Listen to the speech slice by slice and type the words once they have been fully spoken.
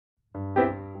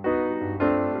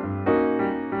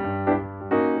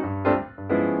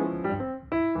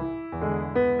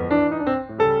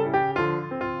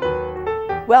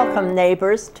Welcome,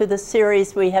 neighbors, to the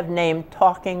series we have named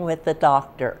Talking with the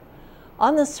Doctor.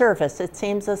 On the surface, it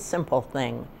seems a simple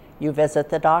thing. You visit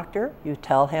the doctor, you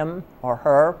tell him or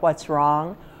her what's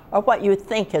wrong, or what you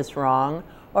think is wrong,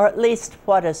 or at least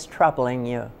what is troubling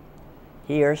you.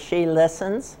 He or she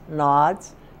listens,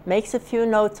 nods, makes a few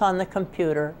notes on the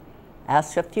computer,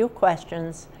 asks a few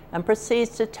questions, and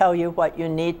proceeds to tell you what you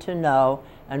need to know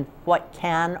and what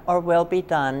can or will be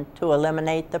done to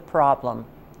eliminate the problem.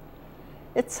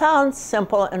 It sounds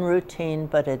simple and routine,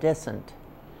 but it isn't.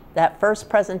 That first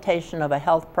presentation of a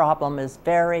health problem is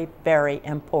very, very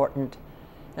important,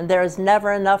 and there is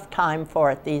never enough time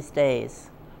for it these days.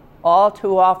 All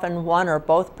too often, one or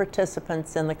both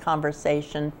participants in the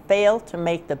conversation fail to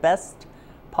make the best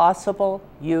possible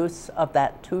use of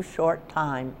that too short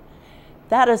time.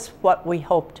 That is what we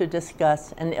hope to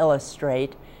discuss and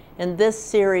illustrate in this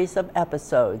series of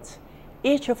episodes,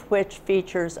 each of which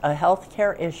features a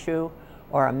healthcare issue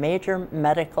or a major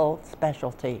medical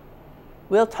specialty.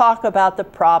 We'll talk about the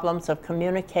problems of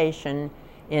communication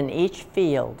in each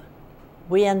field.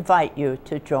 We invite you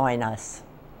to join us.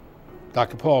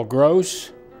 Dr. Paul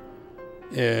Gross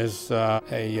is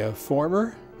a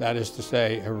former, that is to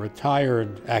say, a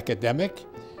retired academic.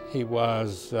 He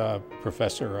was a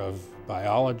professor of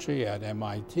biology at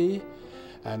MIT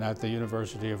and at the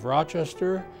University of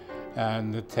Rochester,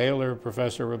 and the Taylor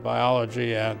Professor of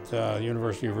Biology at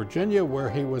University of Virginia, where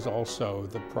he was also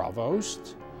the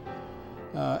provost.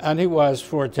 And he was,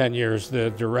 for 10 years,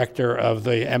 the director of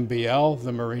the MBL,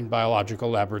 the Marine Biological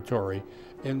Laboratory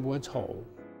in Woods Hole.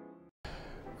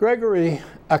 Gregory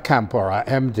Acampora,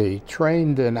 MD,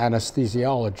 trained in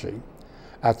anesthesiology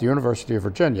at the University of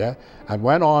Virginia and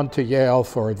went on to Yale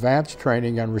for advanced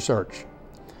training and research.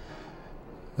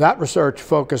 That research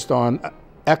focused on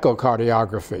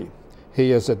echocardiography.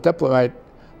 He is a diplomate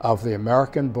of the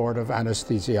American Board of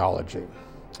Anesthesiology.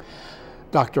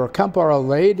 Dr. Acampora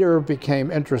later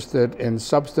became interested in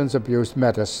substance abuse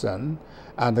medicine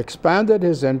and expanded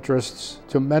his interests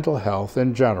to mental health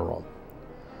in general.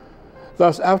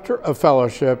 Thus, after a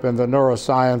fellowship in the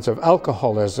neuroscience of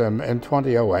alcoholism in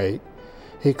 2008,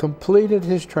 he completed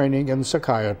his training in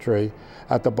psychiatry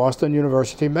at the Boston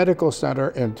University Medical Center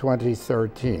in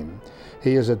 2013.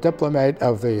 He is a diplomate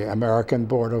of the American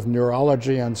Board of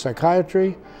Neurology and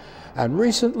Psychiatry and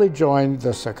recently joined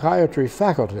the psychiatry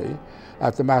faculty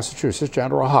at the Massachusetts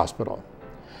General Hospital.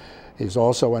 He's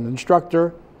also an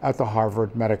instructor at the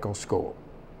Harvard Medical School.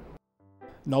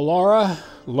 Nolara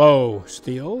Lowe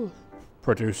Steele,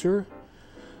 producer.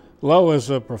 Lowe is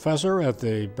a professor at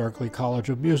the Berklee College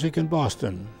of Music in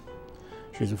Boston.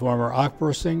 She's a former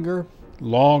opera singer,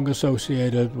 long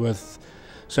associated with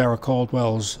Sarah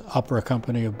Caldwell's Opera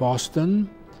Company of Boston,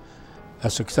 a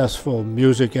successful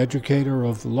music educator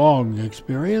of long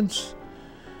experience,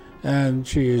 and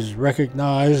she is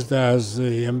recognized as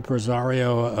the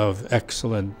impresario of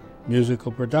excellent musical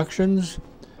productions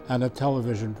and a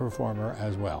television performer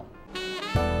as well.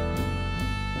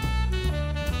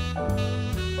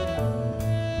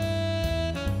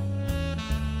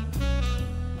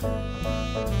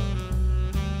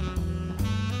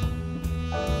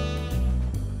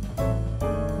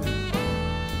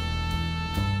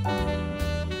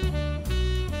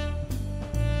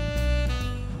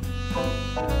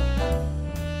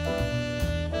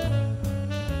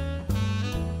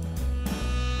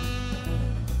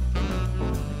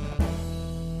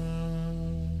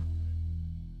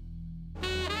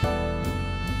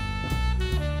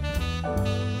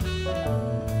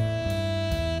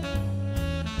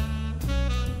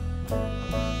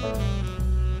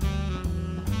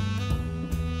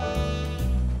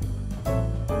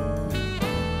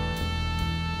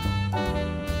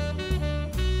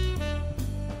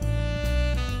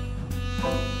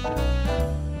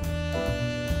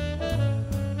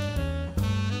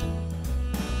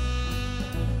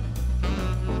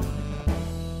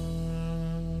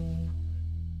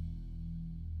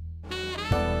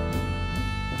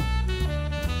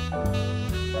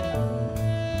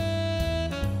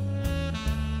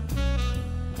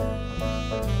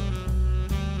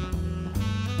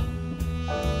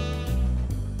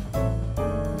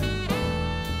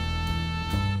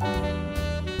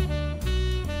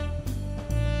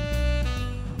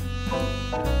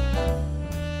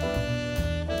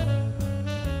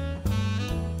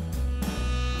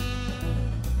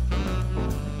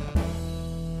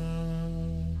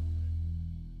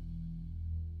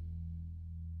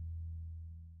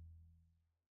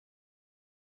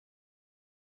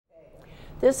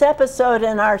 This episode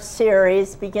in our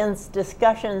series begins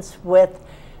discussions with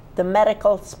the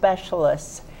medical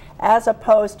specialists as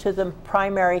opposed to the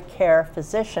primary care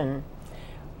physician.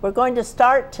 We're going to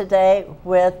start today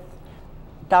with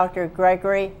Dr.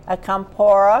 Gregory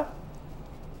Acampora,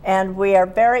 and we are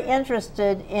very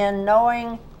interested in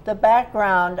knowing the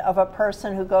background of a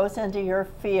person who goes into your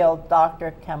field,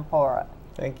 Dr. Acampora.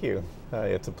 Thank you.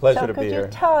 It's a pleasure to be here.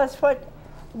 Could you tell us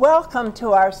welcome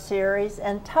to our series,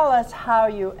 and tell us how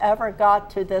you ever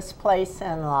got to this place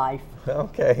in life.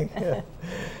 Okay.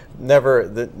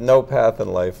 No path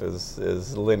in life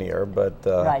is linear, but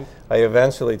right. I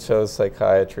eventually chose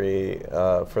psychiatry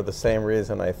for the same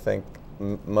reason I think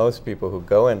most people who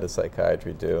go into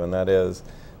psychiatry do, and that is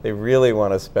they really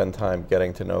want to spend time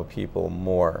getting to know people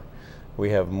more. We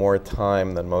have more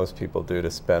time than most people do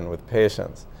to spend with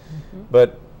patients. Mm-hmm.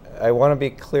 But I want to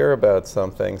be clear about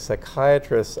something.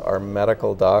 Psychiatrists are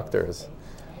medical doctors.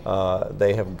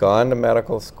 They have gone to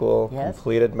medical school, yes,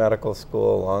 completed medical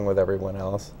school along with everyone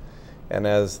else. And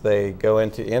as they go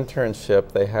into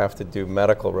internship, they have to do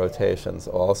medical rotations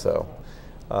also.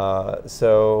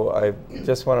 So I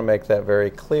just want to make that very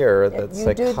clear that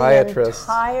psychiatrists... You do the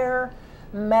entire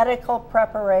medical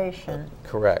preparation.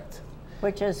 Correct.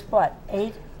 Which is what,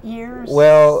 8 years?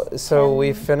 Well, so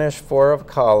we finish 4 of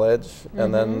college,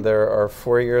 and then there are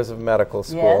 4 years of medical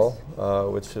school, yes,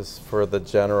 which is for the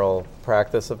general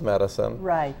practice of medicine.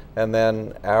 Right. And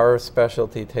then our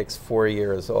specialty takes 4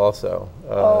 years also,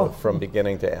 from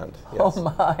beginning to end. Yes,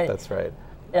 oh my. That's right.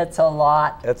 It's a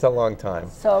lot. It's a long time.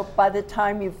 So by the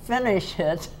time you finish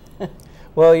it...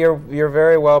 Well, you're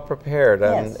very well prepared,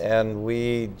 yes, and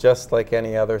we, just like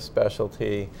any other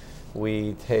specialty,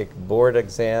 we take board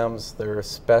exams. There are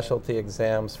specialty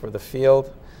exams for the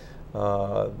field.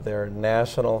 There are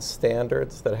national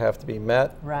standards that have to be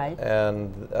met. Right.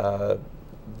 And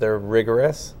they're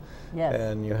rigorous. Yes.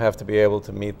 And you have to be able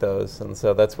to meet those. And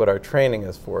so that's what our training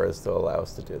is for, is to allow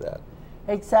us to do that.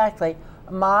 Exactly.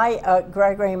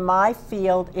 Gregory, my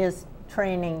field is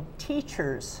training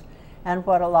teachers. And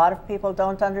what a lot of people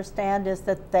don't understand is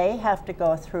that they have to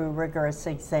go through rigorous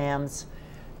exams,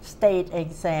 state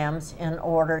exams, in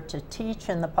order to teach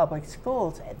in the public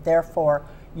schools. Therefore,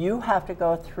 you have to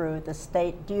go through the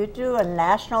state. Do you do a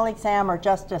national exam or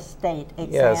just a state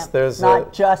exam? Yes, there's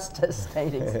not just a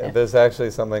state exam. There's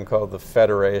actually something called the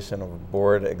Federation of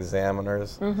Board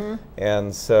Examiners. Mm-hmm.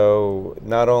 And so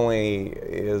not only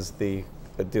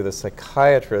do the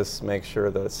psychiatrists make sure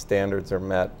that standards are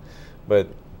met, but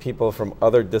people from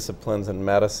other disciplines in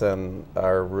medicine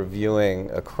are reviewing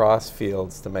across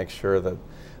fields to make sure that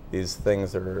these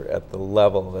things are at the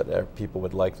level that people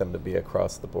would like them to be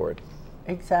across the board.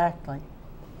 Exactly.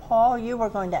 Paul, you were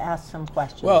going to ask some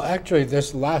questions. Well, actually,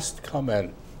 this last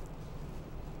comment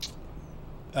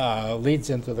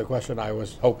leads into the question I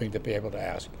was hoping to be able to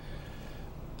ask.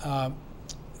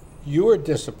 Your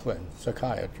discipline,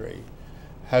 psychiatry,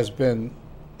 has been,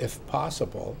 if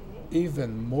possible,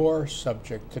 even more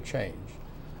subject to change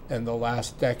in the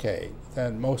last decade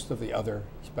than most of the other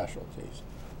specialties.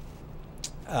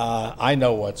 I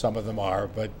know what some of them are,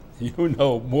 but you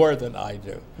know more than I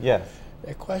do. Yes.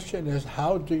 The question is,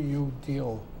 how do you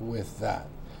deal with that?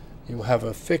 You have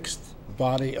a fixed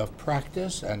body of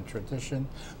practice and tradition,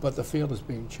 but the field is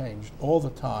being changed all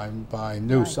the time by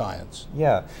new science.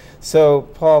 Yeah. So,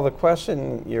 Paul, the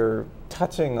question you're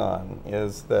touching on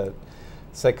is that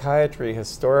psychiatry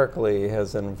historically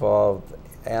has involved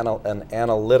an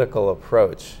analytical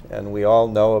approach, and we all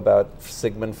know about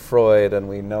Sigmund Freud, and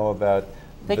we know about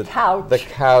the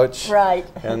couch, right,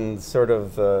 and sort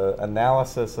of the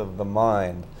analysis of the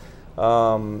mind.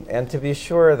 And to be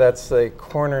sure, that's a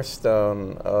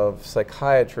cornerstone of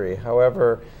psychiatry.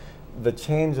 However, the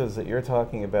changes that you're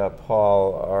talking about,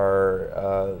 Paul,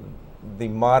 are the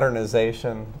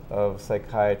modernization of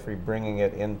psychiatry, bringing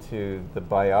it into the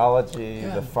biology,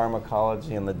 the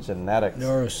pharmacology, and the genetics.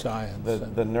 Neuroscience.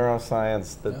 The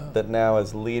neuroscience that now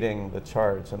is leading the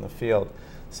charge in the field.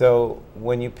 So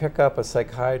when you pick up a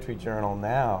psychiatry journal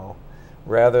now,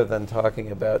 rather than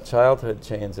talking about childhood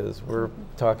changes, we're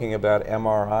talking about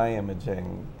MRI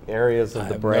imaging, areas of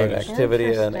the brain,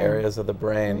 activity in areas of the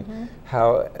brain,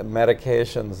 how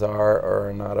medications are or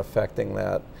are not affecting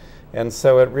that. And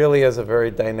so it really is a very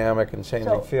dynamic and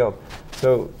changing field.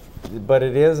 So, but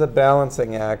it is a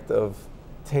balancing act of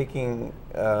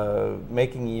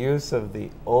making use of the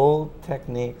old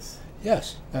techniques,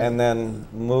 yes, and then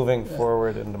moving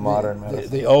forward into modern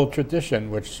medicine. The old tradition,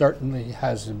 which certainly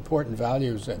has important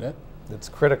values in it. It's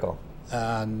critical.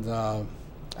 And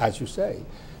as you say,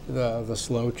 the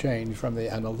slow change from the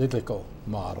analytical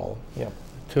model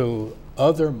to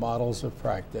other models of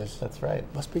practice. That's right.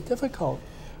 Must be difficult.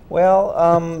 Well,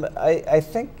 I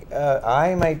think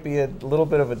I might be a little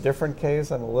bit of a different case.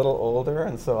 I'm a little older,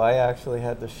 and so I actually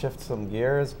had to shift some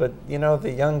gears. But you know,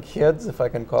 the young kids, if I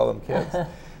can call them kids,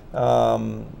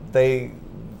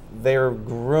 they're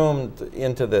groomed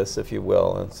into this, if you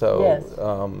will, and so yes.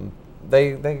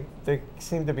 They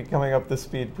seem to be coming up to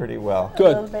speed pretty well.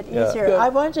 Good. A little bit Yeah. easier. Good. I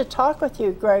wanted to talk with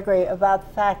you, Gregory, about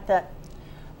the fact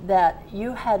that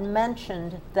you had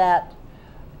mentioned that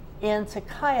in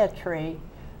psychiatry,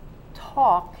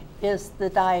 talk is the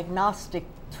diagnostic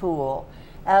tool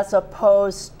as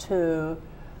opposed to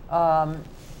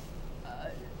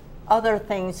other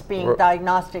things being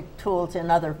diagnostic tools in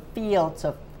other fields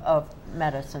of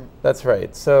medicine. That's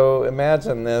right. So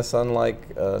imagine this,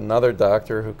 unlike another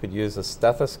doctor who could use a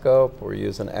stethoscope or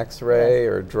use an X-ray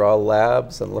or draw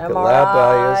labs and look at lab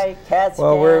values. CAT scan.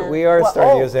 Well, we are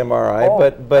starting to use MRI,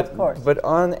 of course. but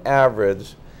on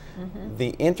average,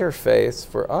 the interface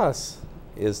for us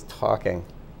is talking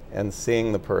and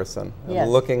seeing the person, Yes.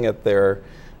 and looking at their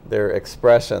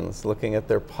expressions, looking at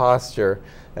their posture,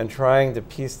 and trying to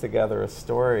piece together a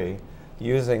story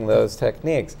using those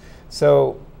techniques.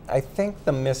 So I think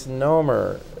the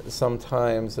misnomer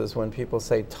sometimes is when people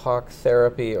say talk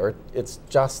therapy or it's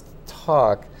just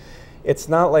talk. It's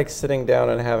not like sitting down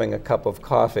and having a cup of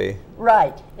coffee.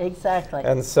 Right, exactly.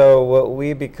 And so what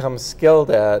we become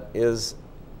skilled at is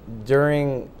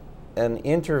during an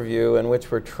interview in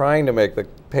which we're trying to make the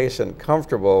patient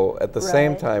comfortable, at the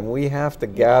same time we have to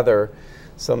gather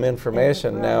some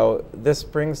information. Right. Now, this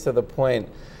brings to the point,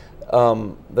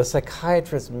 the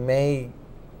psychiatrist may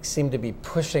seem to be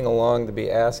pushing along to be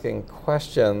asking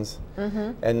questions,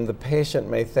 and the patient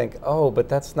may think, oh, but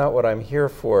that's not what I'm here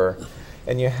for.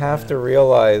 And you have to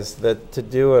realize that to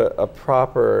do a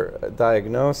proper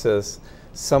diagnosis,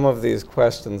 some of these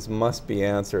questions must be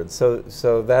answered.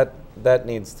 So that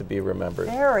needs to be remembered.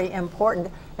 Very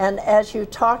important. And as you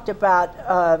talked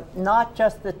about, not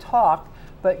just the talk,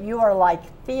 but you are like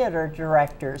theater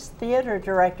directors. Theater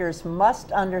directors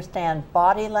must understand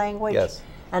body language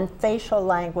and facial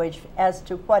language as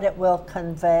to what it will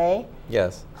convey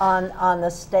on the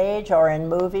stage or in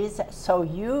movies. So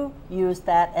you use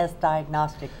that as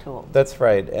diagnostic tools. That's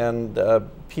right. And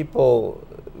people,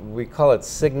 we call it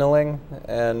signaling,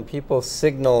 and people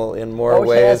signal in more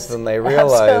ways than they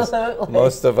realize. Absolutely.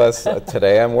 Most of us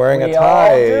today, I'm wearing We a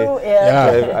tie. all do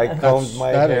it. I combed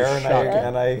my hair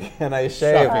shocking. and I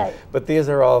shaved. Right. But these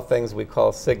are all things we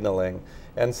call signaling.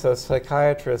 And so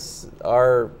psychiatrists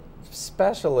are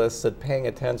specialists at paying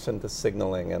attention to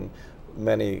signaling in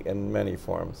many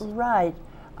forms. Right.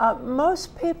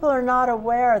 Most people are not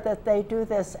aware that they do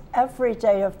this every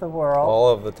day of the world. All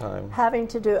of the time. Having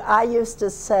to do, I used to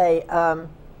say, well,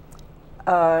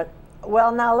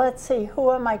 now let's see,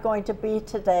 who am I going to be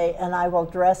today, and I will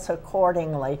dress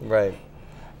accordingly. Right.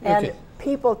 And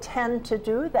people tend to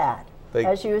do that. They,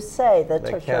 as you say, the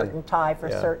they shirt and tie for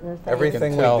yeah. certain things.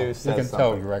 Everything we do says You can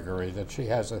tell something. Gregory that she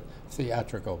has a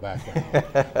theatrical background.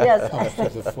 Yes, Comes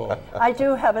to the fore. I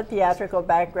do have a theatrical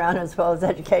background as well as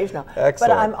educational. Excellent.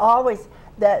 But I'm always,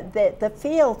 the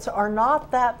fields are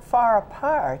not that far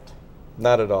apart.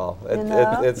 Not at all.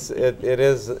 It's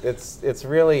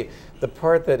really, the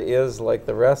part that is like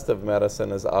the rest of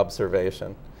medicine is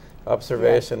observation.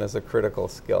 Observation is a critical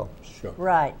skill. Sure.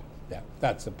 Right. Yeah,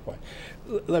 that's the point.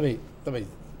 Let me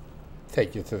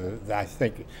take you to I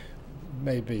think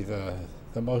maybe the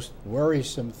most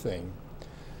worrisome thing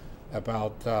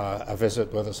about a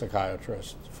visit with a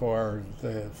psychiatrist for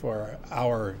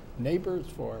our neighbors,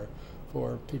 for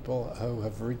people who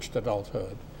have reached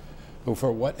adulthood, who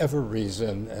for whatever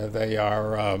reason they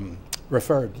are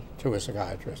referred to a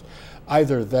psychiatrist,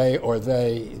 either they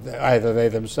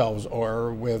themselves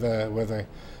or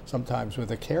sometimes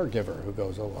with a caregiver who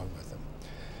goes along with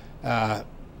them.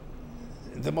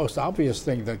 The most obvious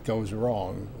thing that goes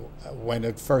wrong when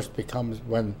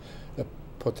the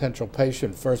potential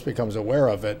patient first becomes aware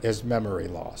of it is memory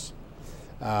loss.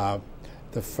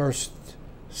 The first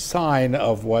sign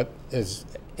of what is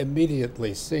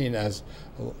immediately seen as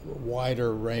a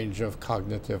wider range of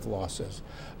cognitive losses.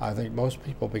 I think most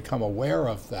people become aware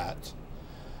of that,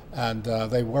 and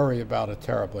they worry about it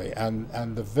terribly.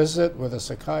 And the visit with a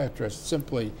psychiatrist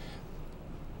simply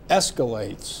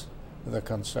escalates the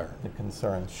concern. The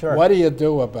concern, sure. What do you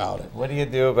do about it? What do you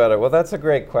do about it? Well, that's a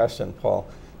great question, Paul.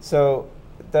 So,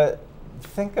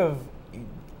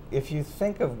 if you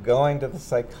think of going to the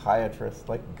psychiatrist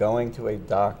like going to a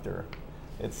doctor,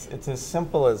 it's as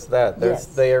simple as that.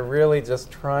 They are really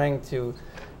just trying to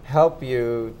help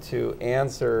you to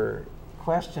answer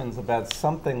questions about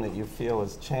something that you feel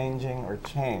is changing or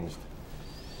changed.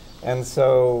 And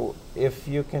so if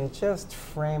you can just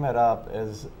frame it up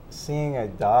as seeing a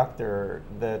doctor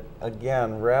that,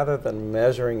 again, rather than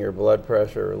measuring your blood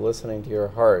pressure or listening to your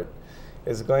heart,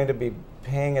 is going to be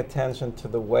paying attention to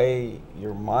the way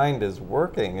your mind is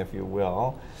working, if you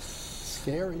will.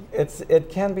 Scary. It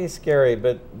can be scary,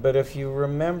 but if you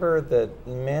remember that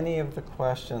many of the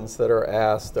questions that are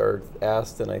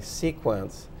asked in a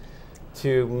sequence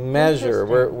to measure.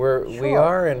 We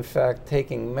are in fact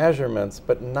taking measurements,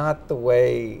 but not the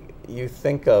way you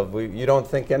think of. You don't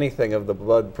think anything of the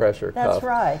blood pressure cuff. That's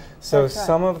right. So That's right.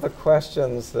 some of the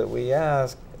questions that we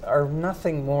ask are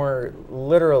nothing more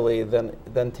literally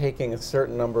than taking a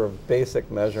certain number of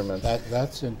basic measurements.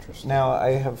 That's interesting. Now,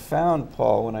 I have found,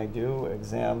 Paul, when I do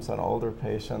exams on older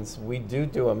patients, we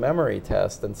do a memory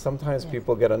test, and sometimes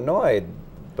people get annoyed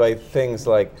by things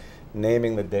like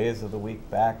naming the days of the week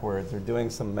backwards or doing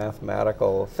some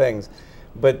mathematical things.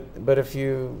 But if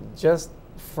you just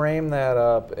frame that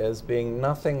up as being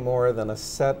nothing more than a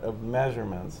set of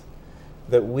measurements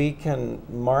that we can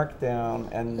mark down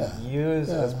and use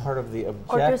as part of the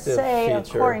objective Or just say,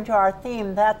 feature. according to our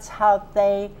theme, that's how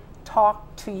they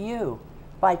talk to you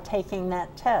by taking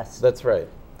that test. That's right.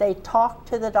 They talk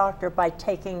to the doctor by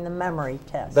taking the memory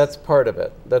test. That's part of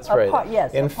it. That's right.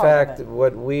 Yes, in a part of fact, it.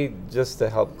 what we, just to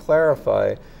help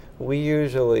clarify, we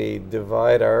usually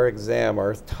divide our exam,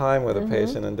 our time with a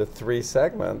patient, into 3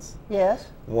 segments. Yes.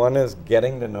 One is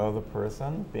getting to know the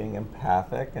person, being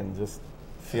empathic and just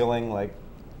feeling like,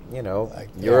 you know,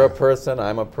 you're a person,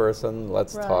 I'm a person,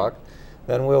 let's talk.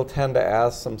 Then we'll tend to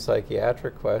ask some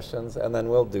psychiatric questions, and then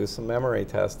we'll do some memory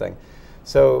testing.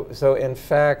 So in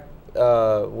fact,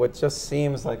 what just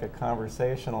seems like a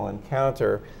conversational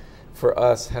encounter for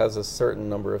us has a certain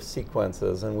number of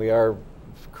sequences, and we are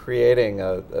creating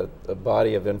a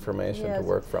body of information to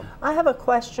work from. I have a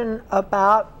question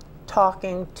about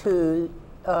talking to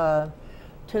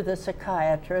the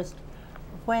psychiatrist.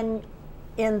 When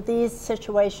in these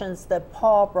situations that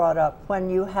Paul brought up, when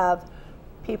you have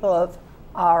people of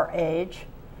our age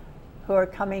who are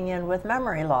coming in with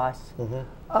memory loss,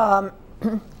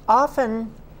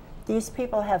 often these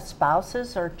people have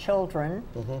spouses or children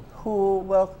who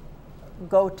will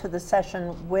go to the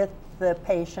session with the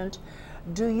patient.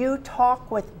 Do you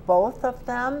talk with both of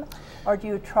them, or do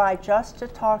you try just to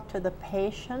talk to the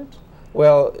patient?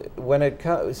 Well, when it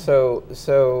comes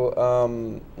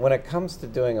when it comes to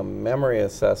doing a memory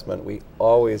assessment, we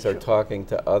always are talking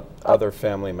to other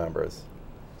family members.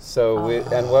 So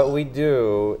and what we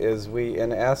do is we,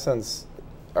 in essence,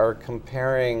 are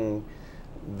comparing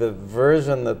the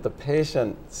version that the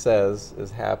patient says is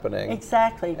happening.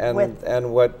 Exactly.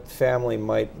 And what family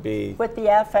might be. With the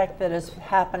affect that is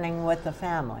happening with the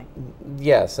family.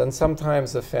 Yes, and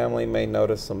sometimes the family may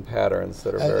notice some patterns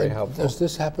that are very helpful. Does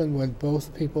this happen when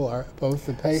both people both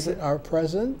the patient are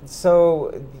present?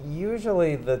 So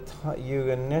usually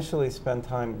you initially spend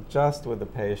time just with the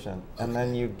patient, and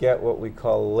then you get what we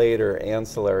call later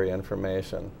ancillary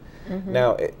information.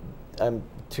 Now,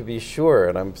 to be sure,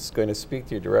 and I'm going to speak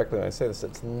to you directly when I say this,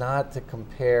 it's not to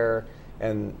compare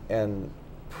and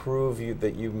prove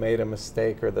that you made a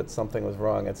mistake or that something was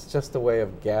wrong. It's just a way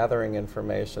of gathering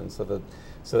information so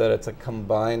that it's a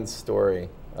combined story.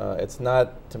 It's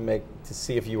not to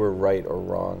see if you were right or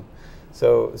wrong.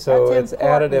 So it's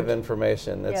additive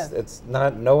information. It's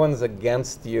not, no one's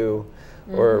against you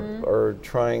or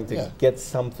trying to get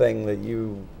something that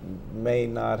you may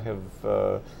not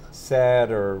have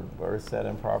said or said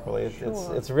improperly.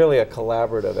 It's really a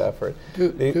collaborative effort.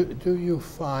 Do you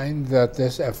find that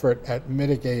this effort at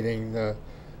mitigating the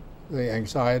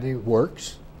anxiety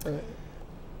works?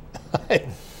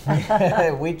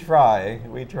 We try.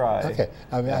 Okay,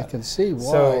 I mean, I can see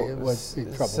why it would be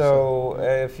troublesome. So,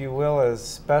 if you will, as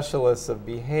specialists of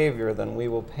behavior, then we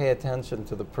will pay attention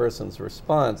to the person's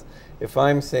response. If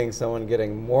I'm seeing someone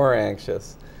getting more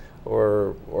anxious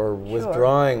or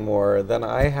withdrawing more, then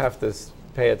I have to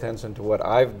pay attention to what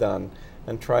I've done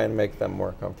and try and make them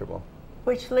more comfortable.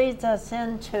 Which leads us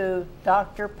into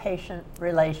doctor-patient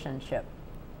relationship.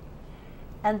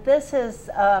 And this is,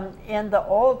 in the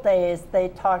old days, they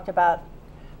talked about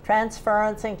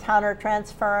transference and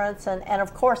countertransference, and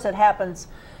of course it happens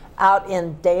out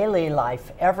in daily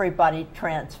life. Everybody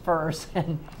transfers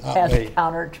and has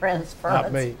countertransference.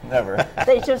 Not me. Never.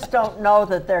 They just don't know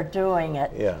that they're doing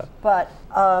it. Yeah. But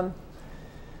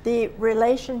the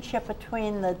relationship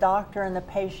between the doctor and the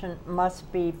patient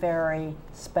must be very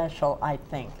special, I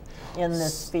think, in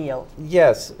this field.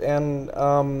 Yes, and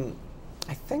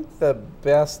I think the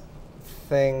best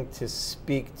thing to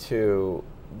speak to,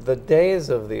 the days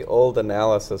of the old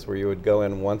analysis where you would go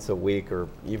in once a week or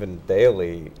even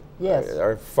daily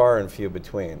are far and few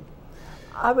between.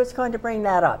 I was going to bring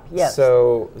that up, yes.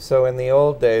 So in the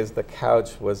old days, the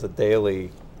couch was a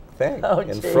daily thing. Oh,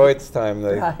 in gee. Freud's time,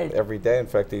 Right. every day. In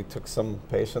fact, he took some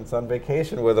patients on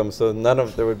vacation with him, so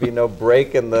there would be no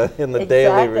break in the daily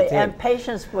Exactly, routine. and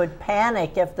patients would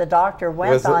panic if the doctor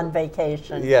went Was it- on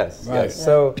vacation. Yes, Right. yes.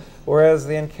 So, whereas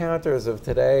the encounters of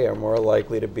today are more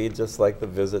likely to be just like the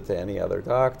visit to any other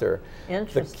doctor. The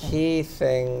Interesting. key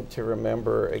thing to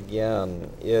remember again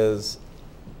is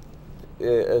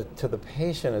to the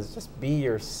patient is just be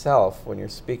yourself when you're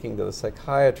speaking to the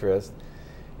psychiatrist.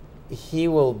 He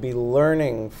will be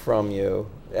learning from you,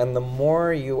 and the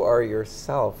more you are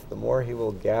yourself, the more he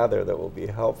will gather that will be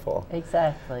helpful.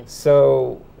 Exactly.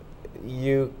 So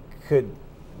you could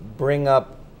bring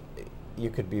up, you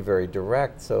could be very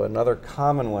direct. So another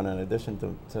common one in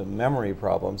addition to memory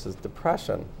problems is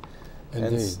depression.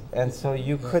 Indeed. And so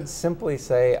you could simply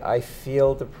say, I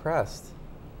feel depressed.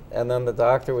 And then the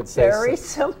doctor would say, Very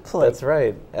simply. That's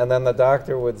right. And then the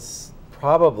doctor would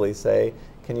probably say,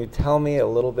 can you tell me a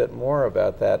little bit more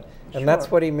about that? And that's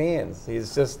Sure. what he means.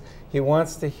 He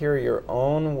wants to hear your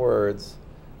own words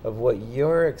of what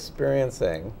you're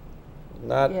experiencing,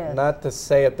 Yes. not to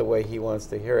say it the way he wants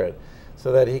to hear it,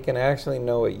 so that he can actually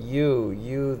know what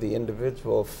you, the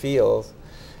individual, feels.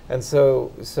 And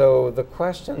so the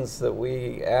questions that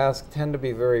we ask tend to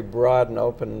be very broad and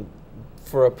open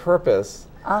for a purpose.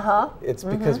 Uh-huh. It's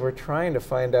because we're trying to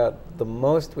find out the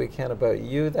most we can about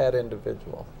you, that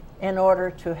individual. In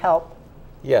order to help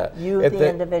Yeah. you, the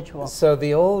individual. So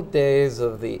the old days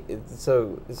of I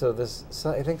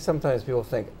think sometimes people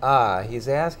think, he's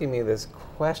asking me this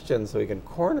question so he can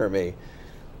corner me.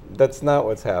 That's not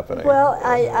what's happening. Well,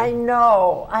 I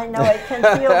know it can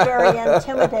feel very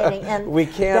intimidating, and we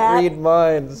can't read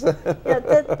minds.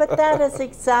 but that is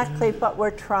exactly what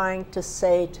we're trying to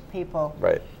say to people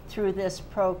Right. through this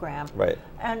program. Right.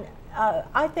 And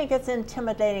I think it's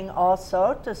intimidating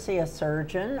also to see a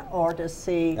surgeon or to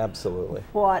see Absolutely.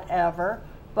 whatever,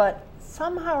 but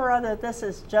somehow or other this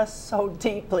is just so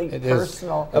deeply It is.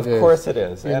 personal. Of It is. course it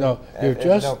is. You And- know, and- you've and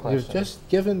no just question.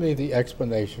 given me the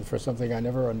explanation for something I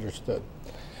never understood.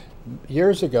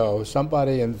 Years ago,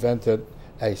 somebody invented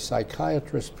a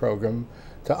psychiatrist program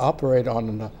to operate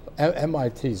on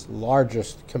MIT's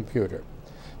largest computer,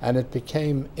 and it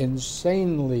became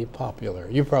insanely popular.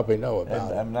 You probably know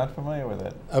about it. I'm not familiar with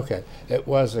it. Okay, it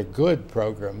was a good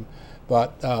program,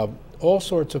 but all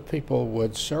sorts of people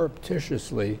would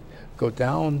surreptitiously go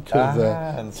down to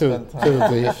and spend time to with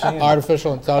the the machine.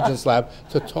 artificial intelligence lab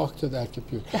to talk to that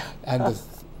computer. And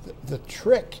the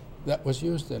trick that was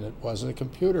used in it was the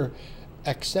computer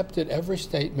accepted every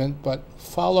statement but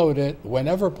followed it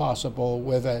whenever possible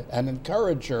with an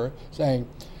encourager saying,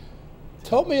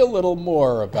 tell me a little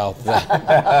more about that.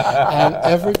 And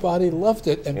everybody loved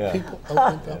it, and Yeah. people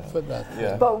opened up for that.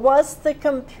 Yeah. But was the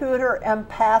computer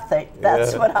empathic?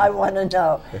 That's Yeah. what I want to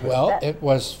know. Well, That- it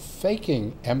was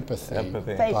faking empathy,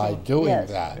 Empathy. by Faking, doing yes,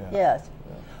 that. Yes.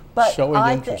 But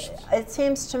Showing interest. It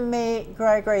seems to me,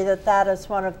 Gregory, that is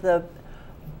one of the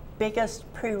biggest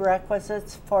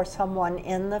prerequisites for someone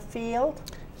in the field.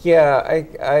 Yeah,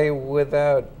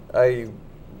 I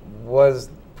was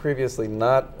previously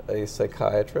not a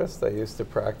psychiatrist. I used to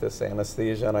practice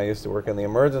anesthesia and I used to work in the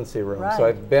emergency room. So Right.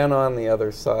 I've been on the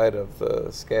other side of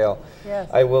the scale. Yes.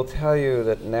 I will tell you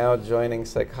that now joining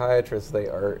psychiatrists, they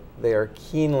are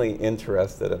keenly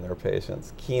interested in their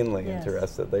patients, keenly Yes.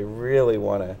 interested. They really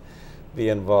want to be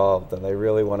involved and they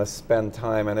really want to spend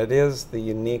time. And it is the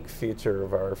unique feature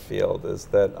of our field is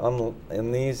that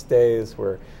in these days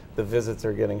where the visits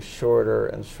are getting shorter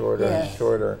and shorter and Yes.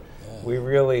 shorter, we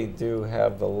really do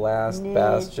have the last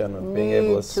bastion of being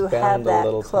able need to to have spend a that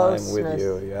little time with closeness.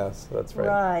 you. Yes, that's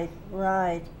right.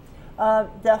 Right.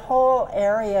 The whole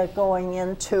area going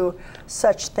into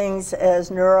such things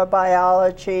as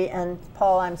neurobiology, and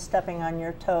Paul, I'm stepping on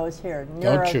your toes here.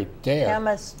 Don't you dare.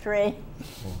 Neurochemistry,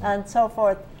 and so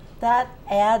forth. That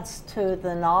adds to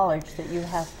the knowledge that you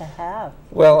have to have.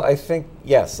 Well, I think,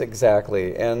 yes,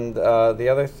 exactly. And the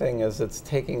other thing is it's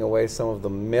taking away some of the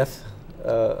myth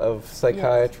of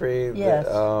psychiatry. Yes.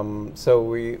 So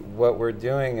what we're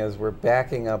doing is we're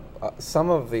backing up some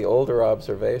of the older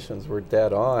observations were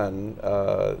dead on,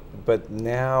 but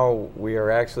now we are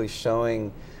actually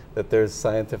showing that there's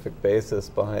scientific basis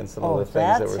behind some of the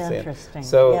things that we're that's seeing. interesting.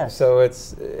 So Yes. so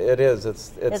it's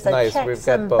It's a nice. checks We've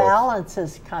got and both.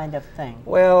 balances kind of thing.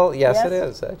 Well, yes, Yes? it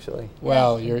is actually.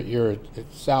 Well,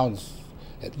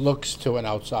 it looks to an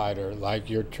outsider like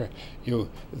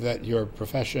that your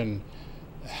profession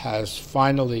has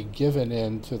finally given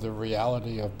in to the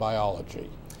reality of biology.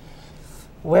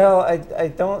 Well, I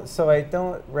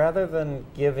don't, rather than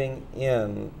giving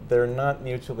in, they're not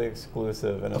mutually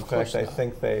exclusive. And in fact, I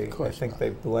think they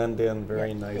blend in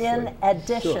very nicely. In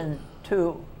addition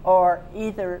to, or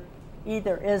either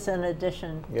is in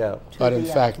addition to but in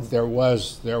fact, there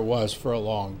was for a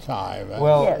long time.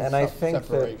 Well, yes. and I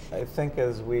think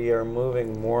as we are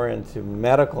moving more into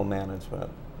medical management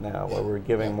now, where we're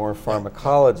giving more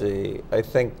pharmacology, I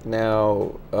think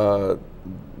now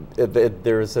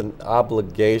there's an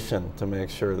obligation to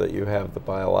make sure that you have the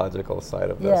biological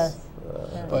side of this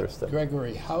But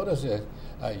Gregory, how does a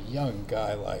young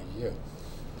guy like you,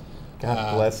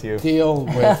 God bless you, deal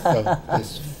with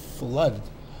this flood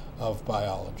of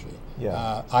biology?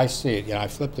 Yeah. I see it. I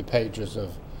flip the pages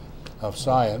of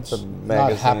Science, not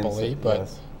magazines, happily,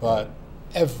 but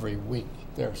every week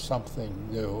there's something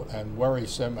new and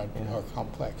worrisome and more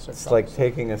complex. It's like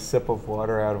taking a sip of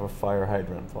water out of a fire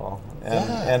hydrant, Paul.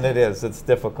 And it is. It's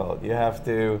difficult. You have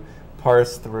to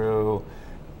parse through.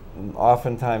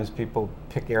 Oftentimes people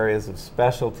pick areas of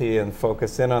specialty and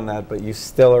focus in on that, but you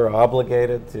still are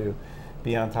obligated to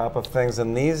be on top of things.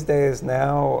 And these days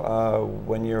now,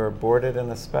 when you're boarded in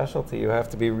a specialty, you have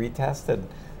to be retested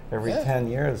every 10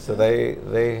 years. So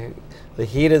the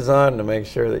heat is on to make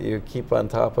sure that you keep on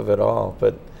top of it all.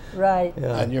 But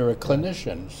and you're a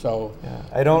clinician, so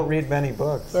I don't read many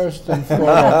books. First and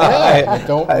foremost, you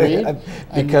don't read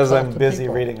because I'm busy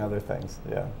reading other things.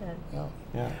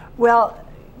 Well,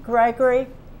 Gregory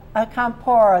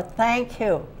Acampora, thank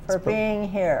you for being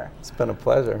here. It's been a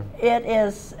pleasure. It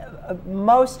is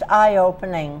most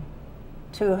eye-opening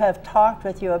to have talked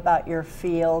with you about your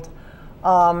field.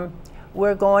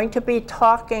 We're going to be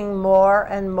talking more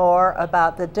and more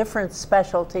about the different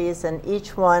specialties, and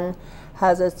each one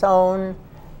has its own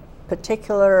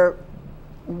particular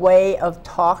way of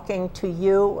talking to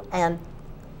you, and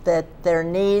that their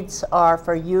needs are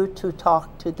for you to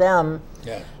talk to them.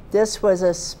 Yeah. This was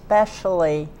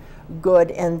especially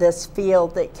good in this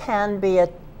field that can be a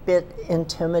bit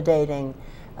intimidating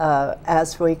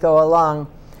as we go along.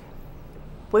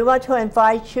 We want to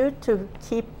invite you to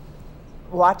keep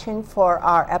watching for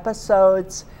our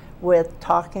episodes with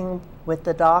Talking with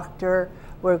the Doctor.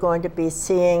 We're going to be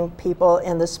seeing people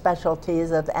in the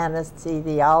specialties of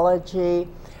anesthesiology,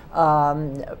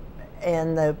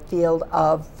 in the field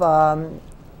of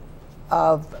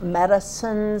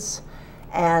medicines,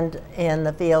 and in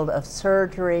the field of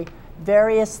surgery,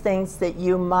 various things that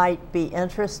you might be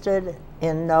interested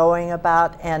in knowing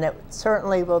about, and it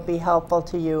certainly will be helpful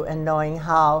to you in knowing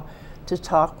how to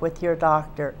talk with your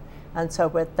doctor. And so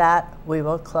with that, we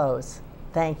will close.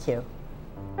 Thank you.